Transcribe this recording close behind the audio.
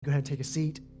Go ahead and take a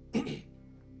seat.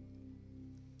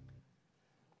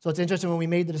 So it's interesting, when we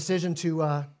made the decision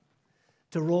to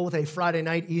roll with a Friday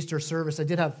night Easter service, I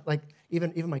did have,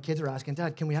 even my kids are asking,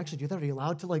 Dad, can we actually do that? Are you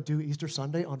allowed to do Easter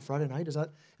Sunday on Friday night? Is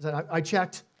that I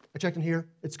checked in here.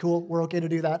 It's cool. We're okay to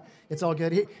do that. It's all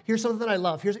good. Here's something that I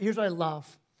love. Here's what I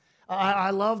love.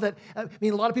 I love that. I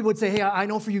mean, a lot of people would say, hey, I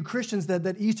know for you Christians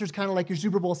that Easter's kind of like your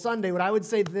Super Bowl Sunday, but I would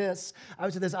say this.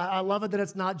 I love it that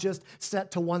it's not just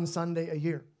set to one Sunday a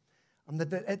year.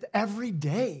 That every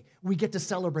day we get to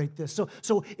celebrate this.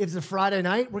 So if it's a Friday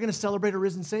night, we're going to celebrate a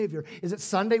risen Savior. Is it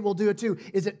Sunday? We'll do it too.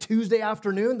 Is it Tuesday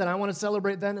afternoon? Then I want to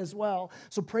celebrate then as well.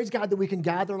 So praise God that we can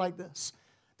gather like this,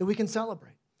 that we can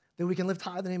celebrate, that we can lift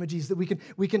high the name of Jesus, that we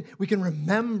can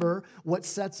remember what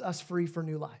sets us free for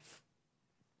new life.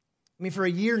 I mean, for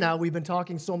a year now, we've been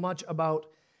talking so much about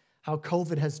how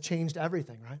COVID has changed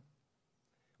everything, right?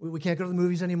 We can't go to the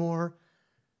movies anymore.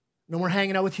 No more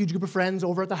hanging out with a huge group of friends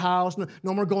over at the house.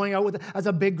 No more going out as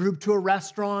a big group to a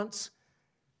restaurant.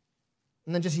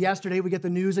 And then just yesterday, we get the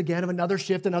news again of another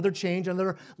shift, another change,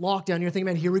 another lockdown. You're thinking,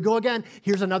 man, here we go again.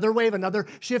 Here's another wave, another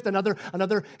shift,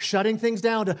 another shutting things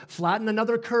down to flatten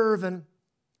another curve. And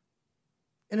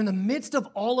in the midst of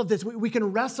all of this, we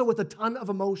can wrestle with a ton of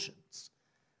emotions.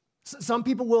 Some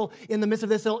people will, in the midst of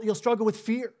this, you'll struggle with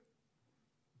fear.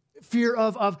 Fear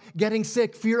of getting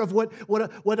sick, fear of what a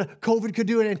COVID could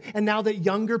do. And now that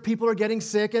younger people are getting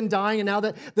sick and dying, and now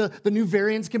that the new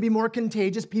variants can be more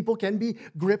contagious, people can be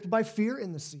gripped by fear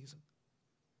in this season.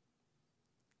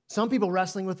 Some people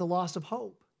wrestling with the loss of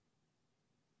hope.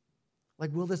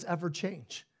 Will this ever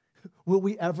change? Will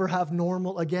we ever have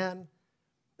normal again?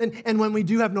 And when we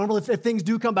do have normal, if things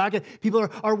do come back, people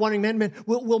are wondering, man,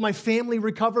 will my family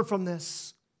recover from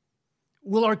this?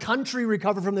 Will our country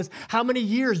recover from this? How many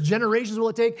years, generations will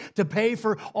it take to pay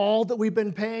for all that we've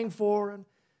been paying for? And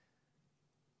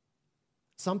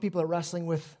some people are wrestling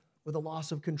with a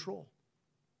loss of control.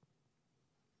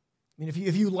 I mean,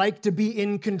 if you like to be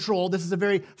in control, this is a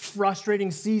very frustrating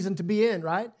season to be in,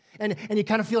 right? And you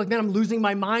kind of feel like, man, I'm losing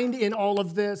my mind in all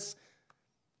of this.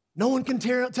 No one can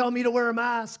tell me to wear a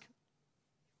mask.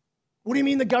 What do you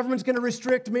mean the government's going to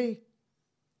restrict me?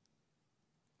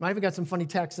 I even got some funny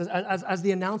texts. As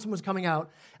the announcement was coming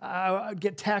out, I'd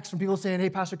get texts from people saying, hey,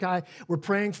 Pastor Kai, we're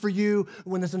praying for you.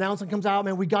 When this announcement comes out,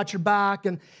 man, we got your back.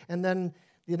 And then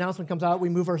the announcement comes out. We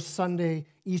move our Sunday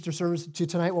Easter service to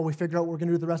tonight while we figure out what we're going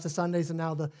to do the rest of Sundays. And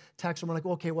now the texts are like,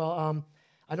 okay, well,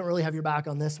 I don't really have your back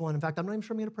on this one. In fact, I'm not even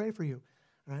sure I'm going to pray for you.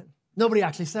 Right? Nobody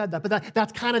actually said that, but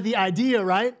that's kind of the idea,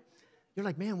 right? You're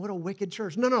like, man, what a wicked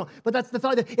church. No. But that's the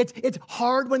thought. It's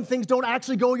hard when things don't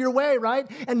actually go your way, right?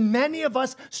 And many of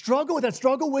us struggle with that,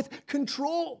 struggle with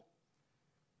control.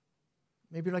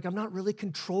 Maybe you're like, I'm not really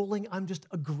controlling. I'm just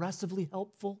aggressively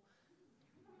helpful.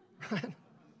 Right?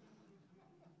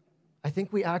 I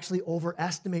think we actually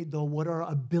overestimate, though, what our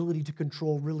ability to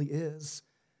control really is.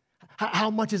 How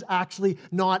much is actually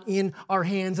not in our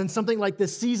hands. And something like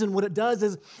this season, what it does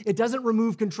is it doesn't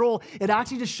remove control. It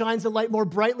actually just shines the light more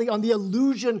brightly on the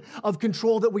illusion of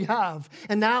control that we have.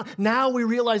 And now we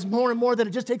realize more and more that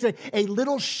it just takes a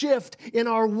little shift in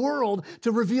our world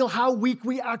to reveal how weak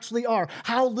we actually are,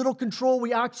 how little control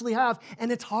we actually have.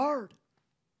 And it's hard.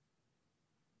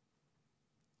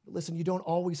 But listen, you don't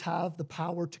always have the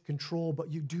power to control,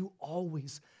 but you do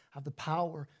always have the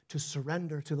power to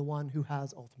surrender to the one who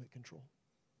has ultimate control.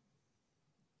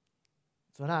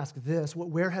 So I'd ask this,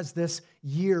 where has this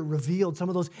year revealed some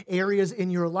of those areas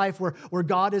in your life where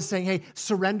God is saying, hey,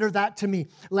 surrender that to me.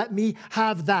 Let me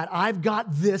have that. I've got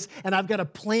this, and I've got a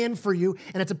plan for you,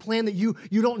 and it's a plan that you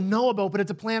don't know about, but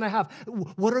it's a plan I have.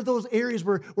 What are those areas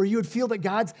where you would feel that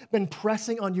God's been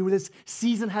pressing on you, where this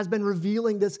season has been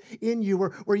revealing this in you,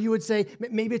 where you would say,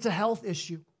 maybe it's a health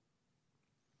issue.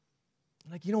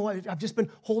 Like, you know what, I've just been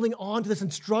holding on to this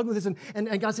and struggling with this,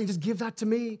 and God's saying, just give that to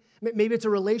me. Maybe it's a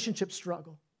relationship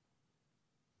struggle.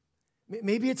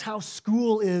 Maybe it's how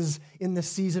school is in this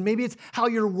season. Maybe it's how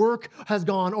your work has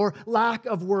gone or lack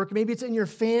of work. Maybe it's in your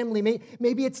family.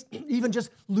 Maybe it's even just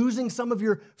losing some of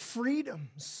your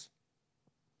freedoms.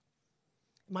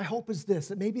 My hope is this,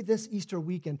 that maybe this Easter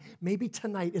weekend, maybe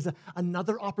tonight is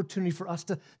another opportunity for us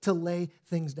to lay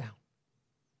things down,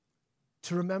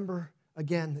 to remember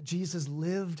again, that Jesus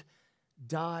lived,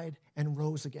 died, and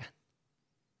rose again.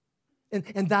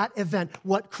 And that event,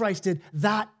 what Christ did,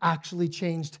 that actually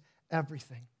changed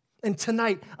everything. And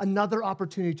tonight, another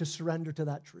opportunity to surrender to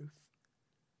that truth.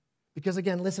 Because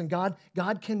again, listen, God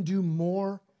can do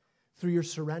more through your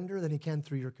surrender than he can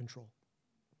through your control.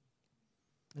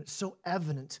 And it's so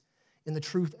evident in the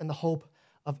truth and the hope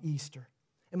of Easter.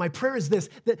 And my prayer is this,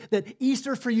 that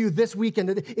Easter for you this weekend,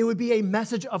 that it would be a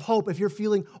message of hope if you're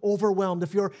feeling overwhelmed,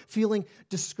 if you're feeling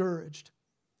discouraged.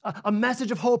 A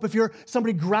message of hope if you're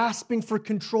somebody grasping for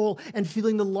control and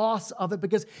feeling the loss of it.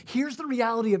 Because here's the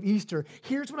reality of Easter.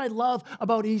 Here's what I love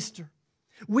about Easter.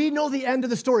 We know the end of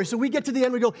the story. So we get to the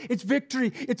end, we go, it's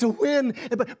victory, it's a win.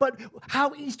 But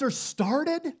how Easter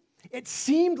started, it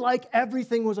seemed like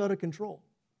everything was out of control.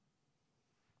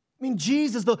 I mean,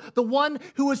 Jesus, the one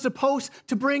who was supposed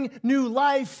to bring new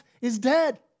life, is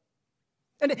dead.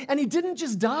 And he didn't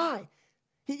just die.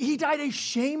 He died a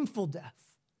shameful death.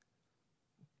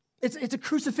 It's a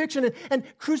crucifixion, and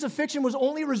crucifixion was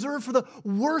only reserved for the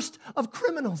worst of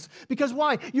criminals. Because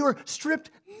why? You were stripped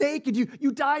naked.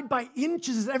 You died by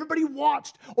inches as everybody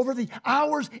watched over the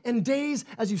hours and days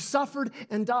as you suffered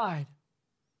and died.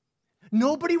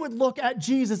 Nobody would look at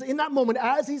Jesus in that moment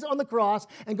as he's on the cross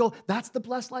and go, that's the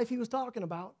blessed life he was talking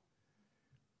about.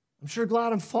 I'm sure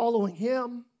glad I'm following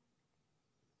him.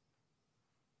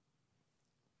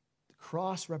 The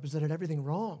cross represented everything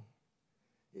wrong.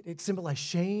 It symbolized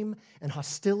shame and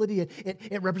hostility.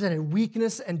 It represented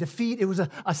weakness and defeat. It was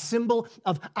a symbol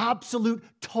of absolute,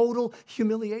 total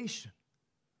humiliation.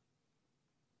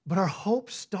 But our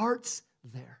hope starts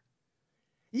there.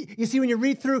 You see, when you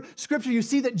read through Scripture, you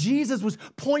see that Jesus was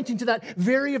pointing to that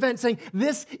very event, saying,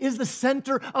 this is the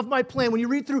center of my plan. When you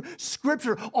read through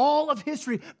Scripture, all of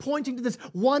history pointing to this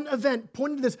one event,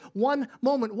 pointing to this one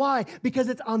moment. Why? Because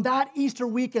it's on that Easter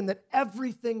weekend that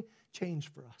everything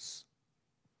changed for us.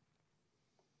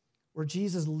 Where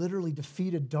Jesus literally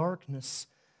defeated darkness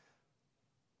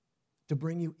to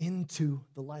bring you into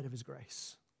the light of his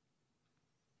grace.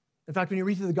 In fact, when you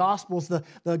read through the Gospels,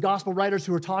 the Gospel writers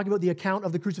who are talking about the account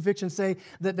of the crucifixion say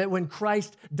that when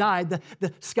Christ died,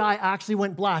 the sky actually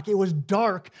went black. It was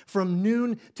dark from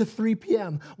noon to 3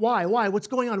 p.m. Why? What's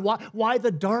going on? Why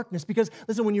the darkness? Because,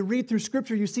 listen, when you read through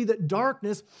Scripture, you see that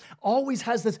darkness always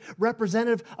has this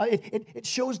representative, it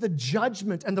shows the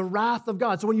judgment and the wrath of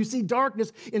God. So when you see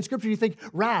darkness in Scripture, you think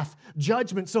wrath,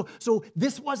 judgment. So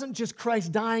this wasn't just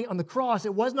Christ dying on the cross.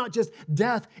 It was not just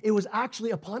death. It was actually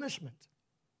a punishment.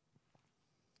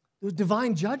 There was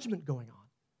divine judgment going on.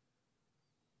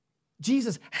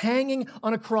 Jesus hanging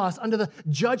on a cross under the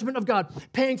judgment of God,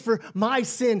 paying for my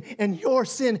sin and your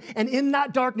sin. And in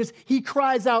that darkness, he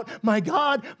cries out, my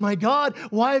God,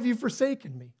 why have you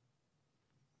forsaken me?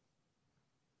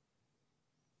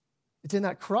 It's in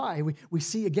that cry we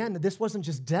see again that this wasn't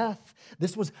just death,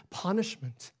 this was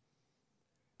punishment.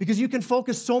 Because you can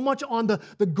focus so much on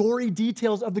the gory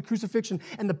details of the crucifixion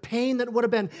and the pain that it would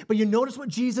have been. But you notice what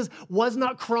Jesus was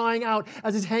not crying out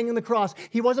as he's hanging on the cross.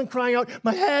 He wasn't crying out,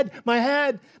 my head, my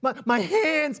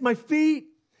hands, my feet,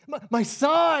 my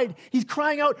side. He's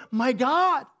crying out, my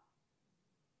God.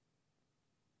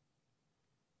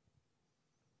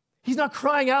 He's not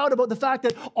crying out about the fact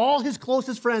that all his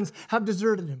closest friends have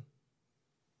deserted him.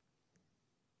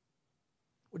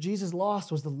 What Jesus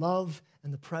lost was the love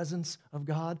and the presence of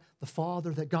God the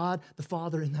Father, that God the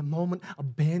Father in that moment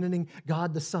abandoning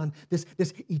God the Son, this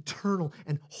eternal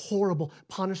and horrible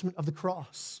punishment of the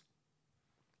cross.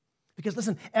 Because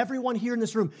listen, everyone here in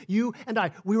this room, you and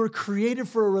I, we were created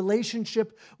for a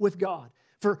relationship with God,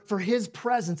 for his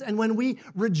presence. And when we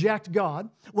reject God,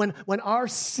 when our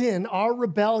sin, our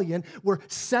rebellion, we're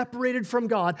separated from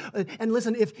God. And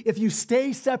listen, if you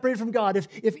stay separated from God,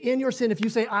 if in your sin, if you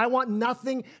say, I want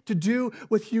nothing to do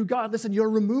with you, God, listen,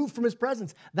 you're removed from his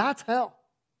presence. That's hell.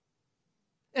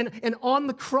 And on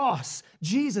the cross,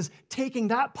 Jesus taking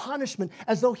that punishment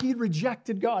as though he'd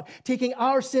rejected God, taking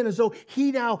our sin as though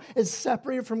he now is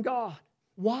separated from God.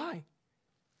 Why?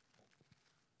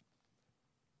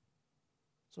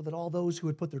 So that all those who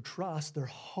would put their trust, their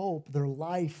hope, their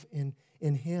life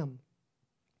in him,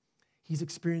 he's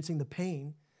experiencing the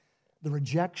pain, the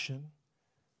rejection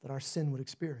that our sin would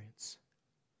experience.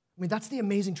 I mean, that's the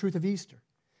amazing truth of Easter.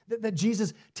 That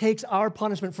Jesus takes our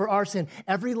punishment for our sin.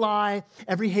 Every lie,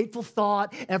 every hateful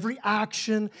thought, every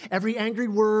action, every angry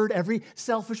word, every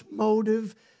selfish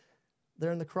motive.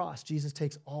 There on the cross, Jesus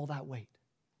takes all that weight.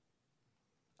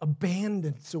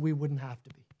 Abandoned so we wouldn't have to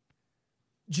be.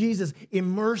 Jesus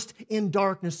immersed in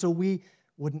darkness so we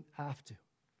wouldn't have to.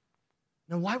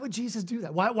 Now, why would Jesus do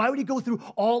that? Why would he go through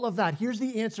all of that? Here's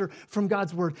the answer from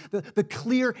God's word, the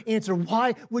clear answer.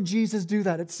 Why would Jesus do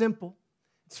that? It's simple.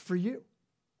 It's for you.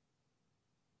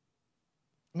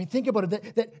 I mean, think about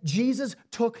it, that Jesus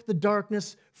took the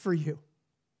darkness for you.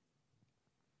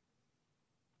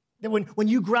 That when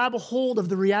you grab a hold of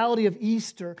the reality of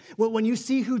Easter, when you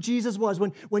see who Jesus was,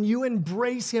 when you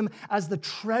embrace him as the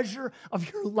treasure of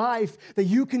your life, that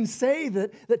you can say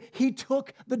that he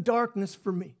took the darkness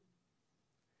for me.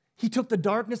 He took the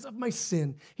darkness of my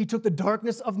sin. He took the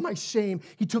darkness of my shame.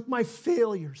 He took my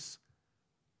failures.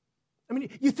 I mean,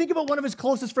 you think about one of his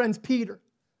closest friends, Peter.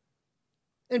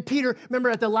 And Peter, remember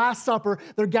at the Last Supper,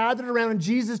 they're gathered around and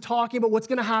Jesus talking about what's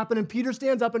going to happen. And Peter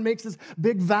stands up and makes this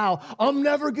big vow. I'm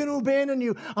never going to abandon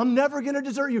you. I'm never going to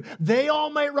desert you. They all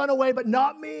might run away, but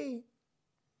not me.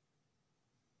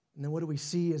 And then what do we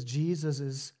see as Jesus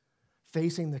is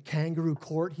facing the kangaroo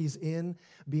court he's in,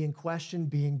 being questioned,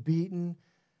 being beaten.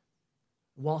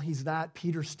 While he's that,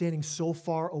 Peter's standing so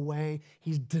far away,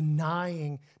 he's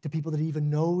denying to people that he even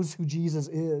knows who Jesus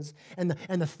is. And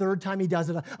the third time he does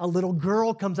it, a little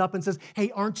girl comes up and says,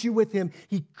 hey, aren't you with him?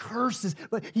 He curses,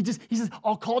 but he says,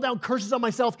 I'll call down curses on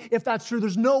myself if that's true.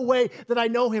 There's no way that I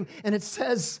know him. And it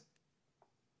says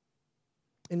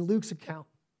in Luke's account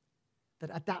that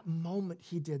at that moment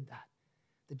he did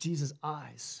that Jesus'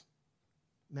 eyes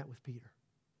met with Peter.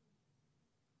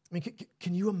 I mean,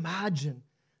 can you imagine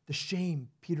the shame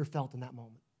Peter felt in that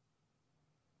moment?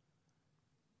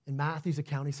 In Matthew's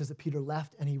account, he says that Peter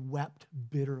left and he wept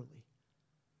bitterly.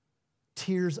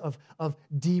 Tears of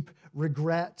deep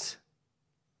regret.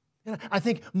 And I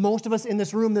think most of us in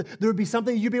this room, that there would be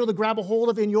something you'd be able to grab a hold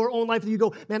of in your own life that you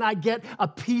go, man, I get a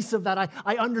piece of that.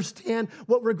 I understand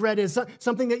what regret is.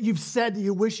 Something that you've said that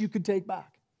you wish you could take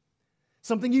back.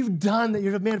 Something you've done that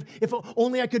you're, man, if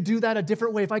only I could do that a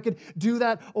different way, if I could do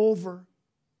that over.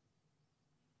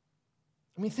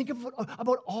 I mean, think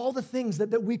about all the things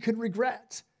that we could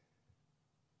regret.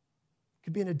 It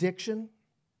could be an addiction,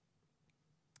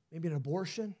 maybe an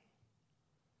abortion,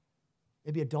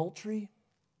 maybe adultery,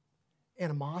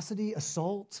 animosity,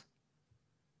 assault.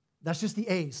 That's just the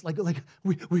A's. Like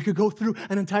we could go through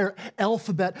an entire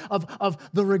alphabet of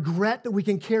the regret that we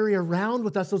can carry around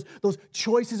with us, those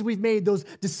choices we've made, those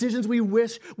decisions we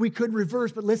wish we could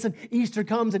reverse. But listen, Easter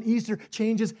comes and Easter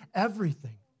changes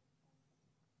everything.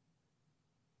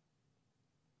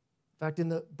 In fact, in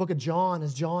the book of John,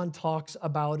 as John talks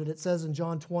about it, it says in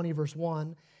John 20, verse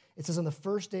 1, it says, on the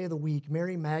first day of the week,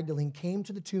 Mary Magdalene came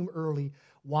to the tomb early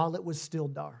while it was still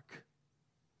dark.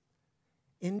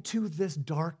 Into this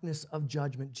darkness of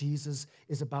judgment, Jesus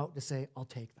is about to say, I'll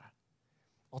take that.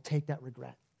 I'll take that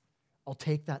regret. I'll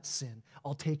take that sin.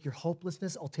 I'll take your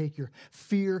hopelessness. I'll take your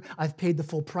fear. I've paid the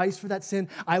full price for that sin.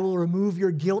 I will remove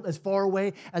your guilt as far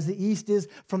away as the east is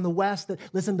from the west. That,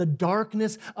 listen, the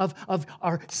darkness of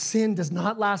our sin does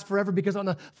not last forever, because on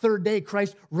the third day,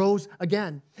 Christ rose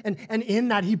again. And in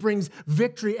that, he brings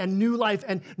victory and new life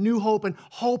and new hope and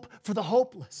hope for the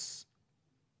hopeless.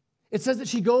 It says that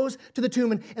she goes to the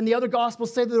tomb, and the other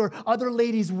Gospels say that there were other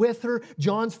ladies with her.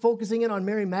 John's focusing in on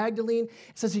Mary Magdalene.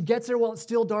 It says he gets there while it's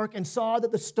still dark and saw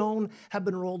that the stone had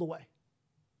been rolled away.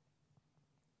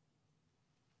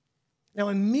 Now,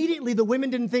 immediately, the women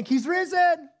didn't think, he's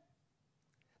risen.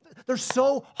 They're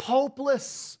so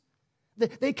hopeless.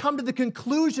 They come to the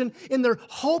conclusion in their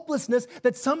hopelessness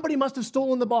that somebody must have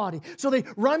stolen the body. So they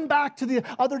run back to the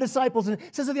other disciples, and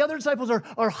it says that the other disciples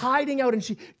are hiding out,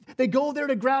 and they go there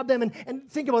to grab them. And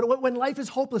think about it, when life is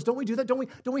hopeless, don't we do that? Don't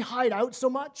we hide out so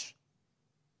much?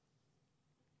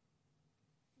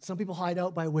 Some people hide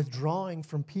out by withdrawing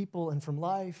from people and from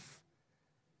life.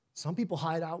 Some people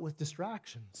hide out with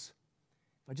distractions.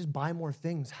 If I just buy more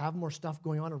things, have more stuff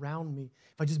going on around me,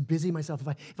 if I just busy myself,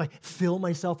 if I fill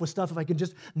myself with stuff, if I can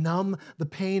just numb the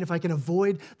pain, if I can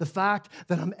avoid the fact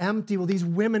that I'm empty. Well, these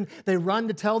women, they run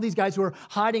to tell these guys who are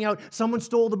hiding out, someone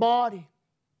stole the body.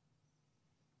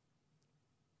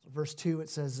 So verse 2, it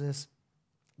says this,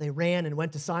 they ran and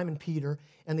went to Simon Peter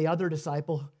and the other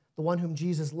disciple, the one whom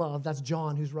Jesus loved, that's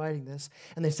John who's writing this,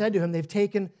 and they said to him, they've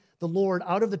taken the Lord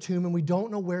out of the tomb, and we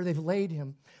don't know where they've laid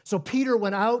him. So Peter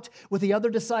went out with the other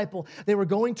disciple. They were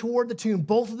going toward the tomb.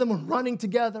 Both of them were running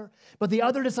together. But the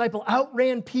other disciple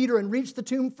outran Peter and reached the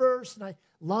tomb first. And I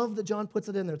love that John puts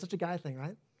it in there. It's such a guy thing,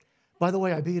 right? By the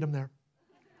way, I beat him there.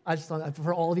 I just thought,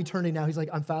 for all of eternity now, he's like,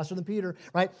 I'm faster than Peter,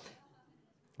 right?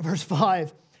 Verse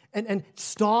 5, and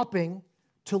stopping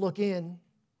to look in,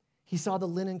 he saw the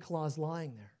linen cloths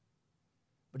lying there,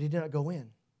 but he did not go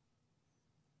in.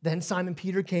 Then Simon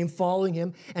Peter came following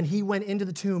him, and he went into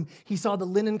the tomb. He saw the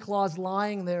linen cloths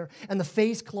lying there, and the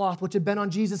face cloth which had been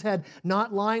on Jesus' head,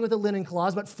 not lying with the linen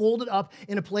cloths, but folded up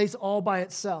in a place all by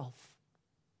itself.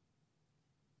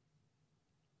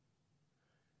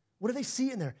 What do they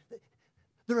see in there?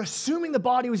 They're assuming the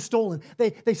body was stolen.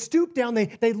 They stoop down,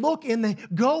 they look in, they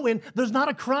go in. There's not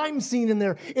a crime scene in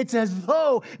there. It's as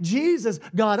though Jesus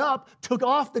got up, took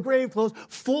off the grave clothes,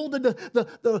 folded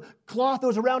the cloth that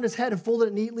was around his head and folded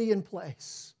it neatly in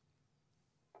place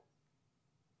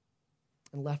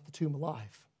and left the tomb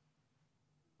alive.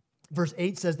 Verse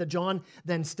 8 says that John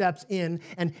then steps in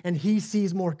and he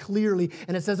sees more clearly.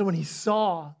 And it says that when he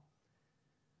saw,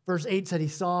 verse 8 said he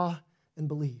saw and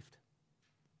believed.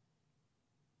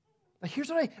 Now here's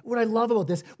what I love about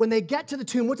this. When they get to the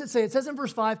tomb, what's it say? It says in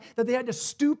verse 5 that they had to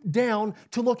stoop down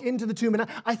to look into the tomb. And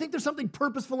I think there's something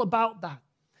purposeful about that.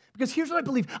 Because here's what I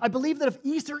believe. I believe that if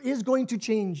Easter is going to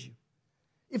change you,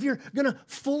 if you're going to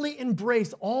fully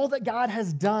embrace all that God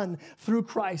has done through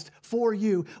Christ for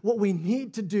you, what we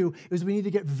need to do is we need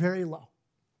to get very low.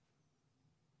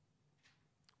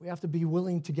 We have to be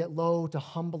willing to get low, to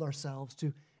humble ourselves,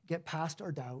 to get past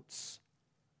our doubts,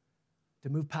 to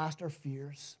move past our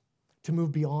fears, to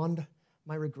move beyond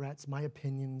my regrets, my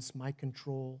opinions, my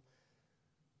control,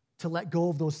 to let go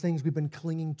of those things we've been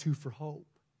clinging to for hope.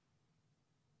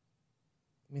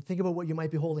 I mean, think about what you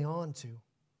might be holding on to.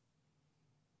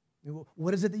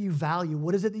 What is it that you value?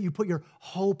 What is it that you put your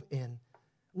hope in?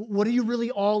 What are you really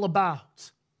all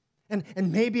about?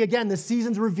 And maybe, again, this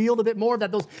season's revealed a bit more of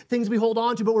that, those things we hold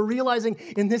on to, but we're realizing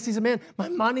in this season, man, my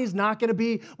money's not going to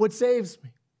be what saves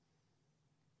me.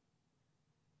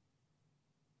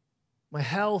 My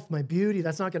health, my beauty,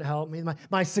 that's not going to help me.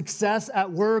 My success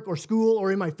at work or school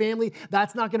or in my family,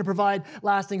 that's not going to provide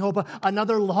lasting hope.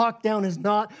 Another lockdown is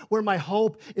not where my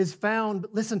hope is found.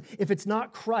 But listen, if it's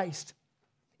not Christ,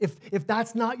 if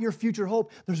that's not your future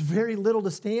hope, there's very little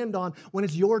to stand on when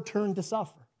it's your turn to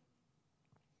suffer,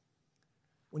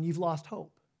 when you've lost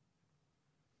hope.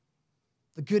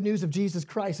 The good news of Jesus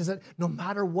Christ is that no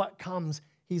matter what comes,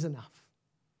 he's enough.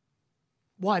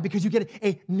 Why? Because you get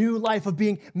a new life of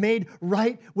being made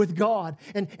right with God.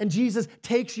 And Jesus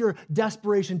takes your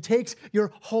desperation, takes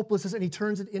your hopelessness, and he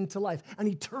turns it into life, an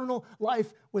eternal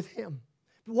life with him.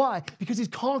 Why? Because he's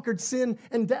conquered sin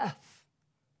and death.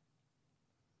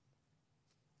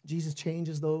 Jesus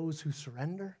changes those who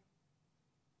surrender,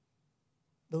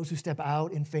 those who step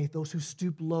out in faith, those who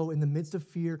stoop low in the midst of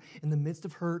fear, in the midst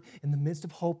of hurt, in the midst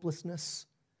of hopelessness,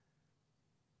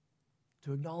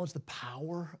 to acknowledge the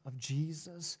power of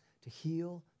Jesus to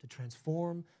heal, to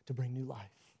transform, to bring new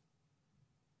life.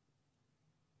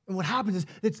 And what happens is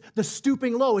it's the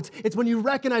stooping low. It's when you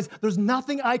recognize there's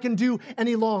nothing I can do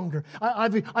any longer.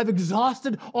 I've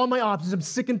exhausted all my options. I'm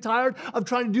sick and tired of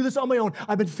trying to do this on my own.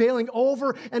 I've been failing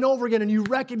over and over again. And you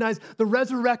recognize the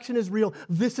resurrection is real.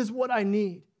 This is what I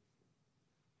need.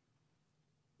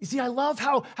 You see, I love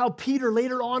how Peter,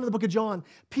 later on in the book of John,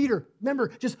 Peter,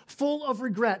 remember, just full of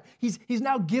regret. He's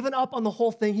now given up on the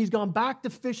whole thing. He's gone back to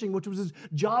fishing, which was his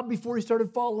job before he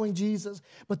started following Jesus.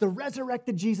 But the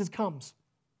resurrected Jesus comes.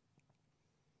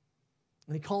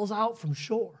 And he calls out from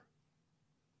shore.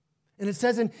 And it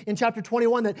says in chapter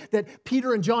 21 that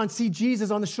Peter and John see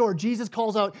Jesus on the shore. Jesus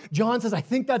calls out. John says, I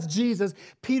think that's Jesus.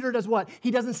 Peter does what?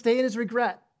 He doesn't stay in his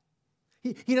regret.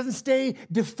 He doesn't stay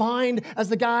defined as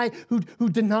the guy who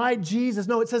denied Jesus.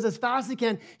 No, it says as fast as he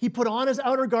can, he put on his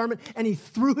outer garment and he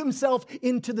threw himself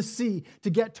into the sea to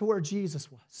get to where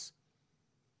Jesus was.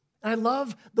 And I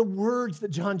love the words that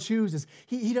John chooses.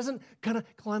 He doesn't kind of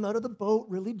climb out of the boat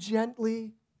really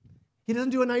gently. He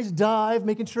doesn't do a nice dive,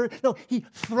 making sure. No, he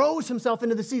throws himself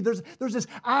into the sea. There's this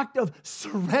act of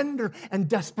surrender and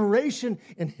desperation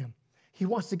in him. He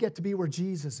wants to get to be where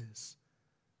Jesus is.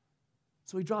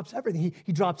 So he drops everything.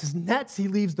 He drops his nets. He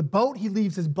leaves the boat. He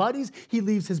leaves his buddies. He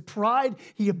leaves his pride.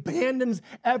 He abandons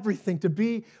everything to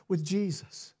be with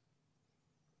Jesus.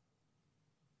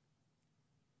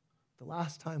 The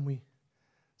last time we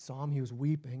saw him, he was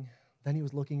weeping. Then he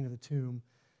was looking into the tomb.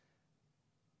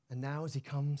 And now as he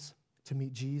comes to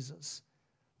meet Jesus,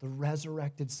 the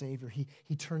resurrected Savior,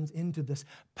 he turns into this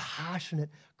passionate,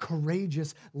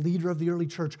 courageous leader of the early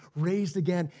church, raised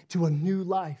again to a new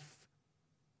life.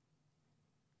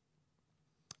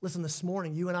 Listen, this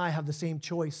morning, you and I have the same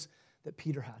choice that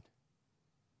Peter had.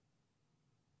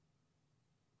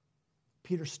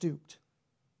 Peter stooped.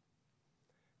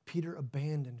 Peter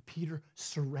abandoned. Peter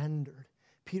surrendered.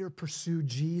 Peter pursued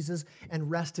Jesus and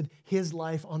rested his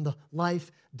life on the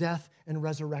life, death, and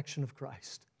resurrection of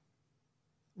Christ.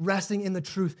 Resting in the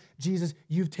truth, Jesus,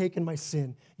 you've taken my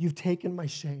sin. You've taken my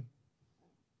shame.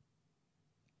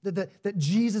 That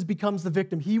Jesus becomes the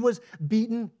victim. He was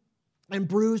beaten and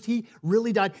bruised. He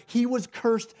really died. He was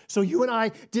cursed, so you and I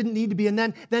didn't need to be. And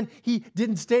then he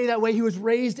didn't stay that way. He was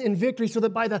raised in victory so that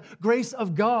by the grace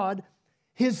of God,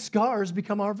 his scars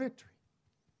become our victory.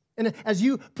 And as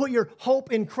you put your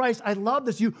hope in Christ, I love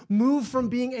this. You move from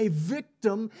being a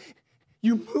victim.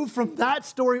 You move from that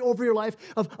story over your life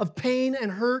of pain and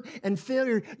hurt and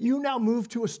failure. You now move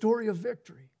to a story of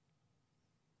victory.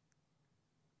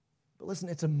 But listen,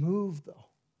 it's a move, though.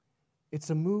 It's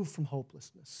a move from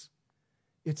hopelessness.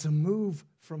 It's a move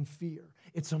from fear.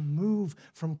 It's a move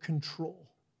from control.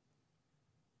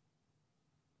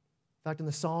 In fact, in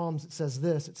the Psalms, it says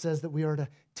this. It says that we are to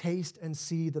taste and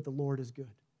see that the Lord is good.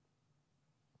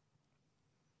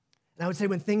 And I would say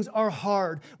when things are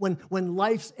hard, when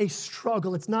life's a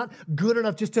struggle, it's not good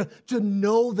enough just to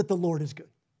know that the Lord is good.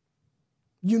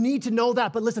 You need to know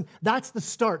that, but listen, that's the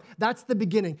start. That's the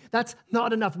beginning. That's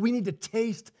not enough. We need to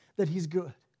taste that he's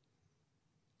good.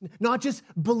 Not just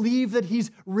believe that he's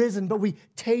risen, but we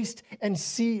taste and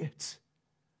see it.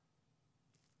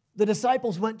 The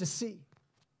disciples went to see.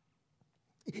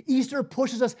 Easter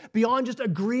pushes us beyond just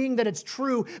agreeing that it's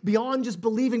true, beyond just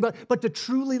believing, but to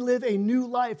truly live a new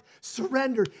life,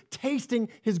 surrendered, tasting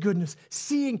his goodness,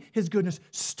 seeing his goodness,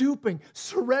 stooping,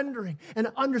 surrendering, and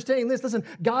understanding this. Listen,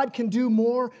 God can do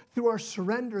more through our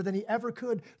surrender than he ever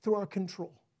could through our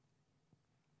control.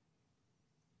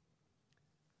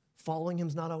 Following him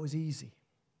is not always easy,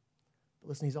 but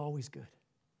listen, he's always good.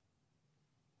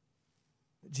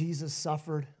 Jesus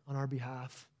suffered on our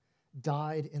behalf,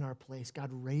 died in our place.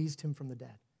 God raised him from the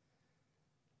dead.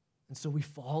 And so we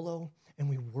follow and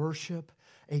we worship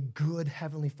a good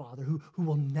heavenly Father who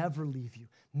will never leave you,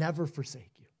 never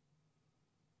forsake you.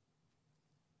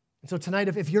 And so tonight,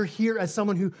 if you're here as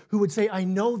someone who would say, I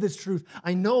know this truth,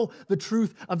 I know the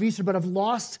truth of Easter, but I've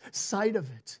lost sight of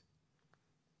it.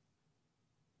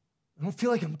 I don't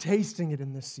feel like I'm tasting it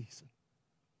in this season.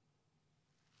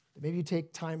 Maybe you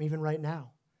take time even right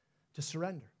now to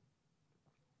surrender,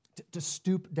 to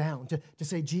stoop down, to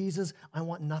say, Jesus, I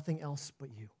want nothing else but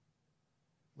you.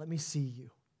 Let me see you.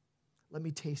 Let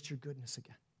me taste your goodness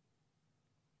again.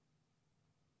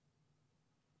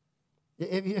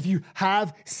 If you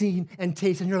have seen and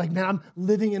tasted, and you're like, man, I'm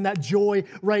living in that joy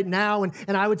right now.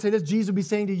 And I would say this, Jesus would be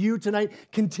saying to you tonight,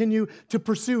 continue to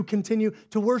pursue, continue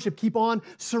to worship, keep on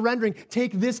surrendering.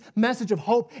 Take this message of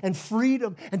hope and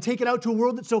freedom and take it out to a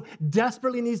world that so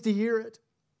desperately needs to hear it.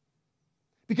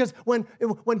 Because when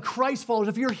Christ follows,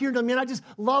 if you're here, man, I just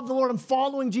love the Lord, I'm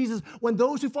following Jesus. When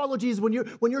those who follow Jesus,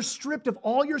 when you're stripped of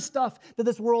all your stuff that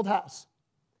this world has,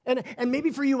 and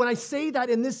maybe for you, when I say that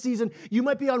in this season, you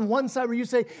might be on one side where you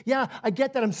say, yeah, I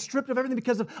get that. I'm stripped of everything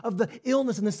because of the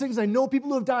illness and the sickness. I know people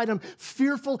who have died. I'm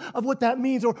fearful of what that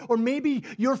means. Or maybe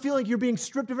you're feeling like you're being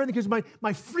stripped of everything because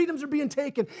my freedoms are being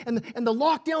taken and the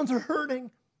lockdowns are hurting.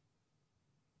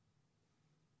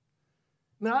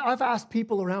 I mean, I've asked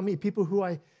people around me, people who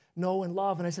I know and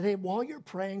love, and I said, hey, while you're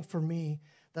praying for me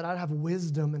that I'd have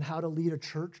wisdom in how to lead a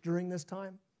church during this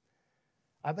time,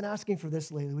 I've been asking for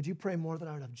this lately. Would you pray more that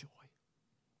I would have joy?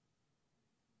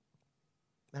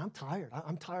 Man, I'm tired.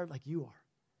 I'm tired like you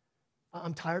are.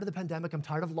 I'm tired of the pandemic. I'm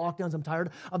tired of lockdowns. I'm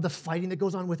tired of the fighting that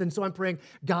goes on within. So I'm praying,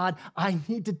 God, I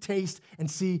need to taste and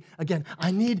see again. I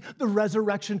need the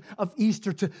resurrection of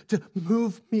Easter to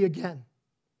move me again.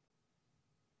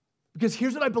 Because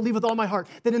here's what I believe with all my heart,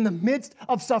 that in the midst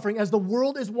of suffering, as the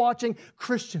world is watching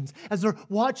Christians, as they're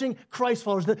watching Christ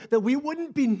followers, that we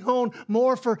wouldn't be known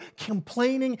more for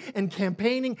complaining and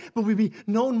campaigning, but we'd be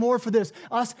known more for this,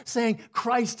 us saying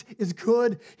Christ is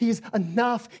good, he's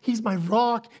enough, he's my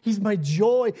rock, he's my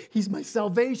joy, he's my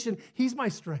salvation, he's my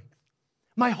strength.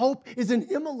 My hope is in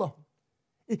him alone.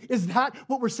 Is that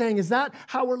what we're saying? Is that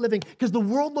how we're living? Because the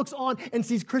world looks on and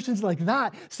sees Christians like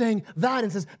that, saying that,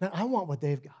 and says, man, I want what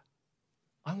they've got.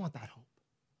 I want that hope.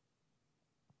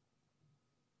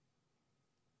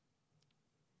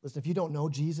 Listen, if you don't know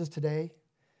Jesus today,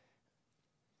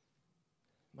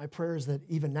 my prayer is that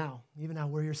even now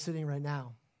where you're sitting right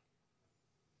now,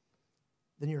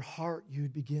 then your heart,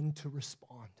 you'd begin to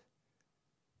respond.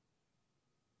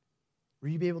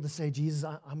 Where you'd be able to say, Jesus,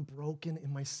 I'm broken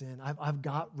in my sin. I've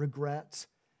got regrets,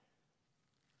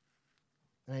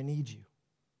 and I need you.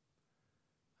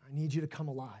 I need you to come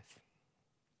alive.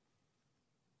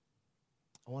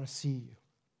 I want to see you.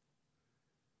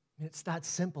 I mean, it's that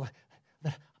simple.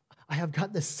 That I have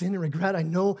got this sin and regret. I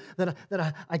know that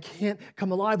I can't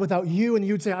come alive without you. And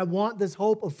you'd say, I want this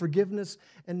hope of forgiveness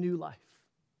and new life.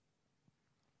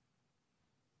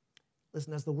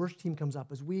 Listen, as the worship team comes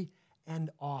up, as we end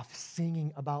off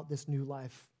singing about this new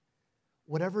life,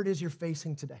 whatever it is you're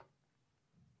facing today,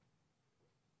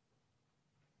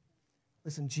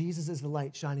 listen, Jesus is the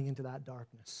light shining into that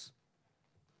darkness.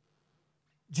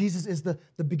 Jesus is the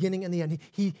beginning and the end.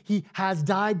 He has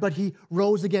died, but he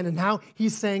rose again. And now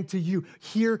he's saying to you,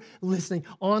 here, listening,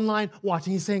 online,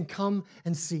 watching, he's saying, come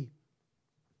and see.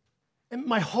 And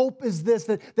my hope is this,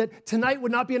 that tonight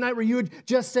would not be a night where you would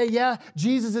just say, yeah,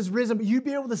 Jesus is risen, but you'd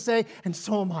be able to say, and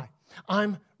so am I.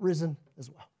 I'm risen as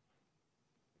well.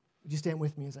 Would you stand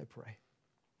with me as I pray?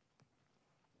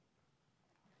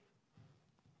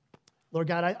 Lord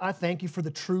God, I thank you for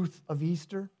the truth of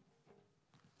Easter.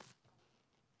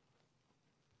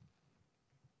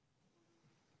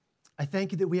 I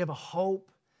thank you that we have a hope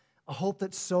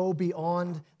that's so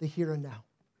beyond the here and now.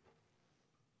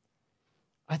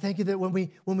 I thank you that when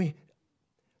we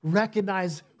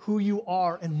recognize who you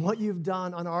are and what you've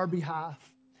done on our behalf,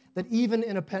 that even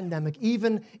in a pandemic,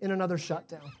 even in another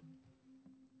shutdown,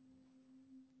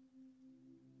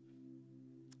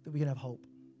 that we can have hope.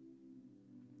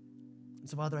 And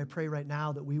so, Father, I pray right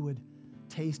now that we would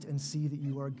taste and see that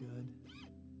you are good.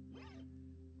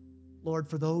 Lord,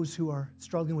 for those who are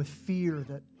struggling with fear,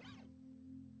 that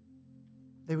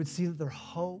they would see that their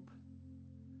hope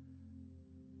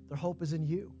is in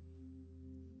you,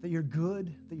 that you're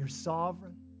good, that you're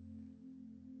sovereign.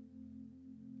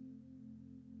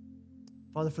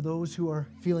 Father, for those who are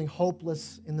feeling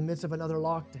hopeless in the midst of another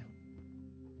lockdown,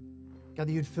 God,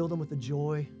 that you'd fill them with the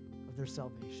joy of their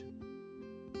salvation.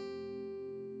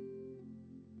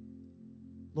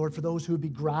 Lord, for those who would be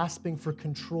grasping for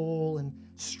control and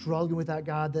struggling with that,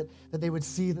 God, that they would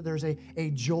see that there's a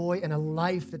joy and a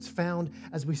life that's found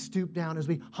as we stoop down, as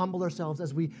we humble ourselves,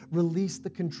 as we release the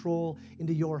control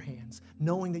into your hands,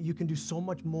 knowing that you can do so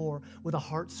much more with a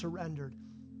heart surrendered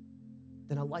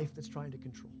than a life that's trying to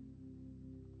control.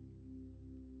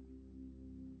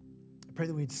 I pray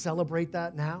that we'd celebrate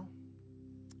that now,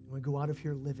 and we go out of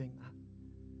here living that.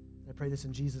 And I pray this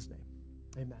in Jesus' name.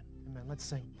 Amen. Amen. Let's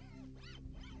sing.